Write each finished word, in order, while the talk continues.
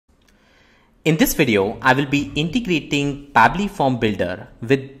In this video, I will be integrating Pabbly Form Builder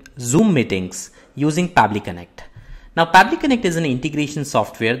with Zoom meetings using Pabbly Connect. Now, Pabbly Connect is an integration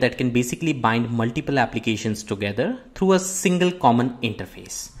software that can basically bind multiple applications together through a single common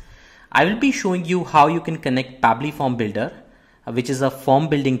interface. I will be showing you how you can connect Pabbly Form Builder, which is a form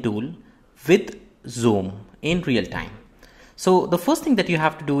building tool, with Zoom in real time. So the first thing that you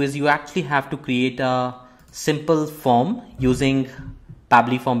have to do is you actually have to create a simple form using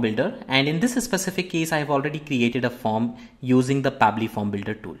Pabbly Form Builder, and in this specific case I have already created a form using the Pabbly Form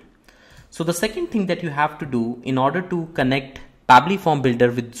Builder tool. So the second thing that you have to do in order to connect Pabbly Form Builder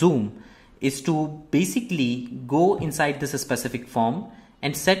with Zoom is to basically go inside this specific form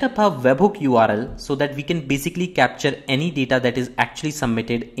and set up a webhook URL so that we can basically capture any data that is actually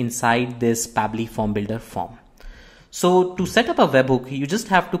submitted inside this Pabbly Form Builder form. So to set up a webhook, you just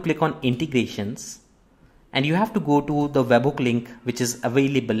have to click on integrations and you have to go to the webhook link which is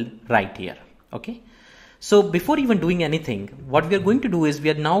available right here. Okay. So before even doing anything, what we are going to do is we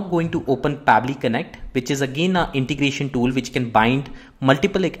are now going to open Pabbly Connect, which is again an integration tool which can bind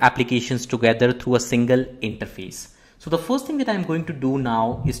multiple applications together through a single interface. So the first thing that I'm going to do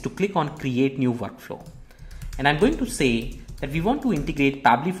now is to click on create new workflow. And I'm going to say that we want to integrate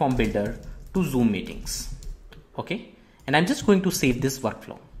Pabbly Form Builder to Zoom meetings. Okay. And I'm just going to save this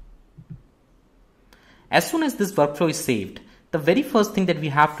workflow. As soon as this workflow is saved, the very first thing that we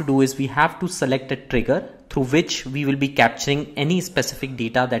have to do is we have to select a trigger through which we will be capturing any specific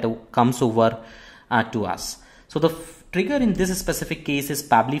data that comes over to us. So the trigger in this specific case is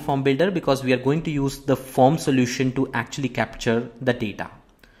Pabbly Form Builder because we are going to use the form solution to actually capture the data.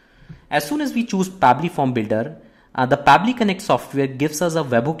 As soon as we choose Pabbly Form Builder, the Pabbly Connect software gives us a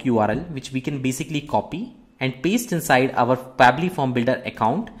webhook URL which we can basically copy and paste inside our Pabbly Form Builder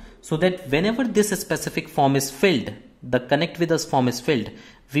account, so that whenever this specific form is filled, the connect with us form is filled,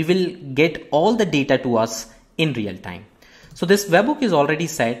 we will get all the data to us in real time. So this webhook is already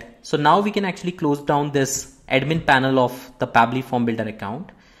set. So now we can actually close down this admin panel of the Pabbly Form Builder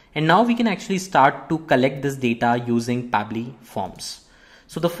account. And now we can actually start to collect this data using Pabbly forms.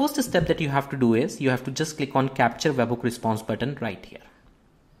 So the first step that you have to do is you have to just click on capture webhook response button right here.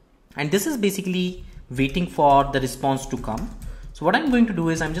 And this is basically waiting for the response to come. So what I'm going to do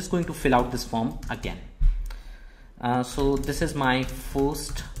is I'm just going to fill out this form again. So this is my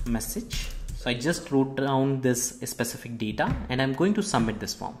first message. So I just wrote down this specific data and I'm going to submit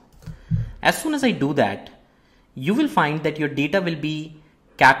this form. As soon as I do that, you will find that your data will be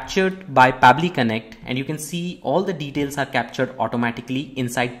captured by Pabbly Connect, and you can see all the details are captured automatically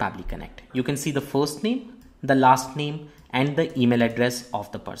inside Pabbly Connect. You can see the first name, the last name, and the email address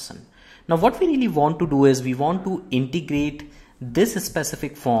of the person. Now what we really want to do is we want to integrate this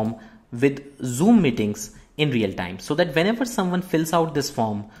specific form with Zoom meetings in real time, so that whenever someone fills out this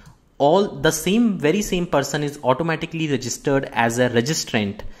form, very same person is automatically registered as a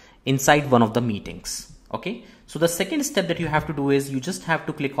registrant inside one of the meetings. Okay. So the second step that you have to do is you just have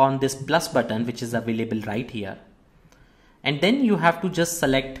to click on this plus button, which is available right here. And then you have to just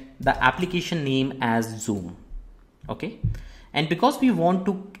select the application name as Zoom. Okay. And because we want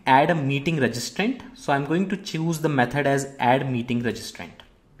to add a meeting registrant, so I'm going to choose the method as add meeting registrant.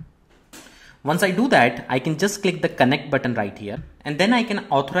 Once I do that, I can just click the connect button right here, and then I can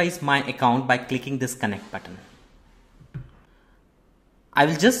authorize my account by clicking this connect button. I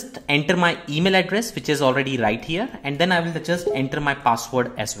will just enter my email address, which is already right here, and then I will just enter my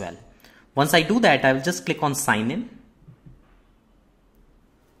password as well. Once I do that, I will just click on sign in.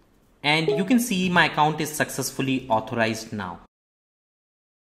 And you can see my account is successfully authorized now.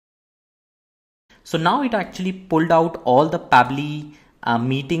 So now it actually pulled out all the Pabbly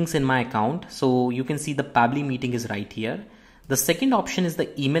meetings in my account. So you can see the Pabbly meeting is right here. The second option is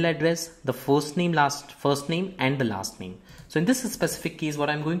the email address, the first name, and the last name. So in this specific case, what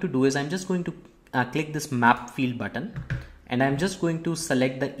I'm going to do is I'm just going to click this map field button, and I'm just going to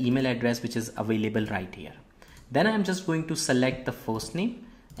select the email address which is available right here. Then I'm just going to select the first name,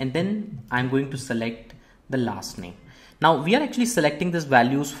 and then I'm going to select the last name. Now we are actually selecting these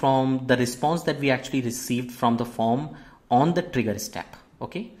values from the response that we actually received from the form on the trigger step.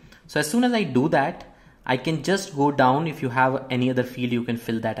 Okay. So as soon as I do that, I can just go down. If you have any other field, you can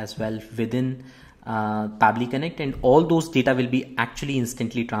fill that as well within Pabbly Connect, and all those data will be actually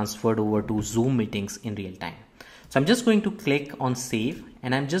instantly transferred over to Zoom meetings in real time. So I'm just going to click on save,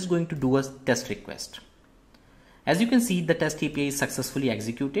 and I'm just going to do a test request. As you can see, the test API is successfully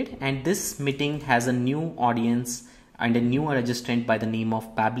executed, and this meeting has a new audience and a new registrant by the name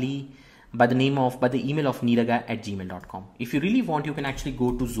of Pabbly, by the email of 𝗪𝗵𝘆 𝗖𝗆 If you really want, you can actually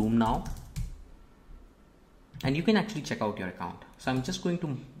go to Zoom now and you can actually check out your account. So I'm just going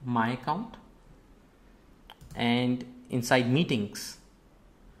to my account, and inside meetings,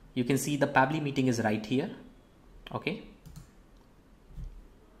 you can see the Pabbly meeting is right here. Okay.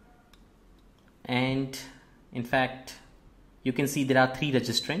 And in fact, you can see there are 3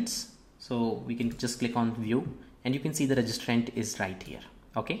 registrants. So we can just click on view and you can see the registrant is right here.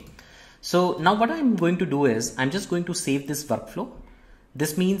 Okay. So now what I'm going to do is I'm just going to save this workflow.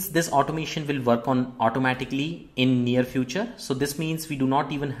 This means this automation will work on automatically in near future. So this means we do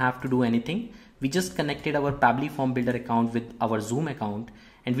not even have to do anything. We just connected our Pabbly Form Builder account with our Zoom account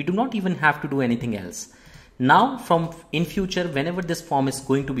and we do not even have to do anything else. Now from in future, whenever this form is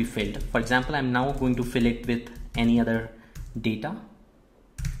going to be filled, for example, I'm now going to fill it with any other data.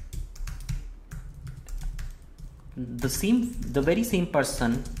 The very same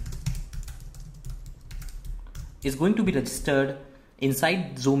person is going to be registered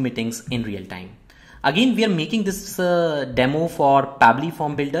inside Zoom meetings in real time. Again, we are making this demo for Pabbly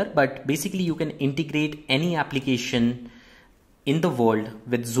Form Builder, but basically you can integrate any application in the world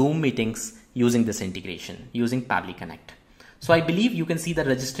with Zoom meetings using this integration, using Pabbly Connect. So I believe you can see the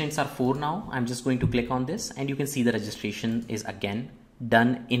registrants are 4 now. I'm just going to click on this and you can see the registration is again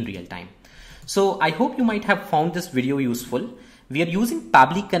done in real time. So I hope you might have found this video useful. We are using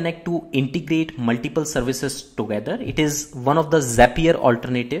Pabbly Connect to integrate multiple services together. It is one of the Zapier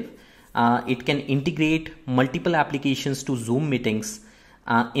alternative. It can integrate multiple applications to Zoom meetings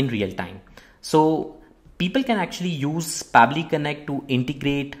in real time. So people can actually use Pabbly Connect to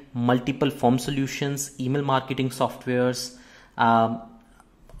integrate multiple form solutions, email marketing softwares,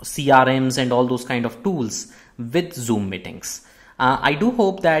 CRMs and all those kind of tools with Zoom meetings. I do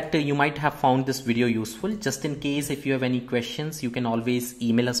hope that you might have found this video useful. Just in case, if you have any questions, you can always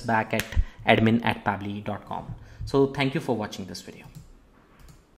email us back at admin@pabbly.com. So thank you for watching this video.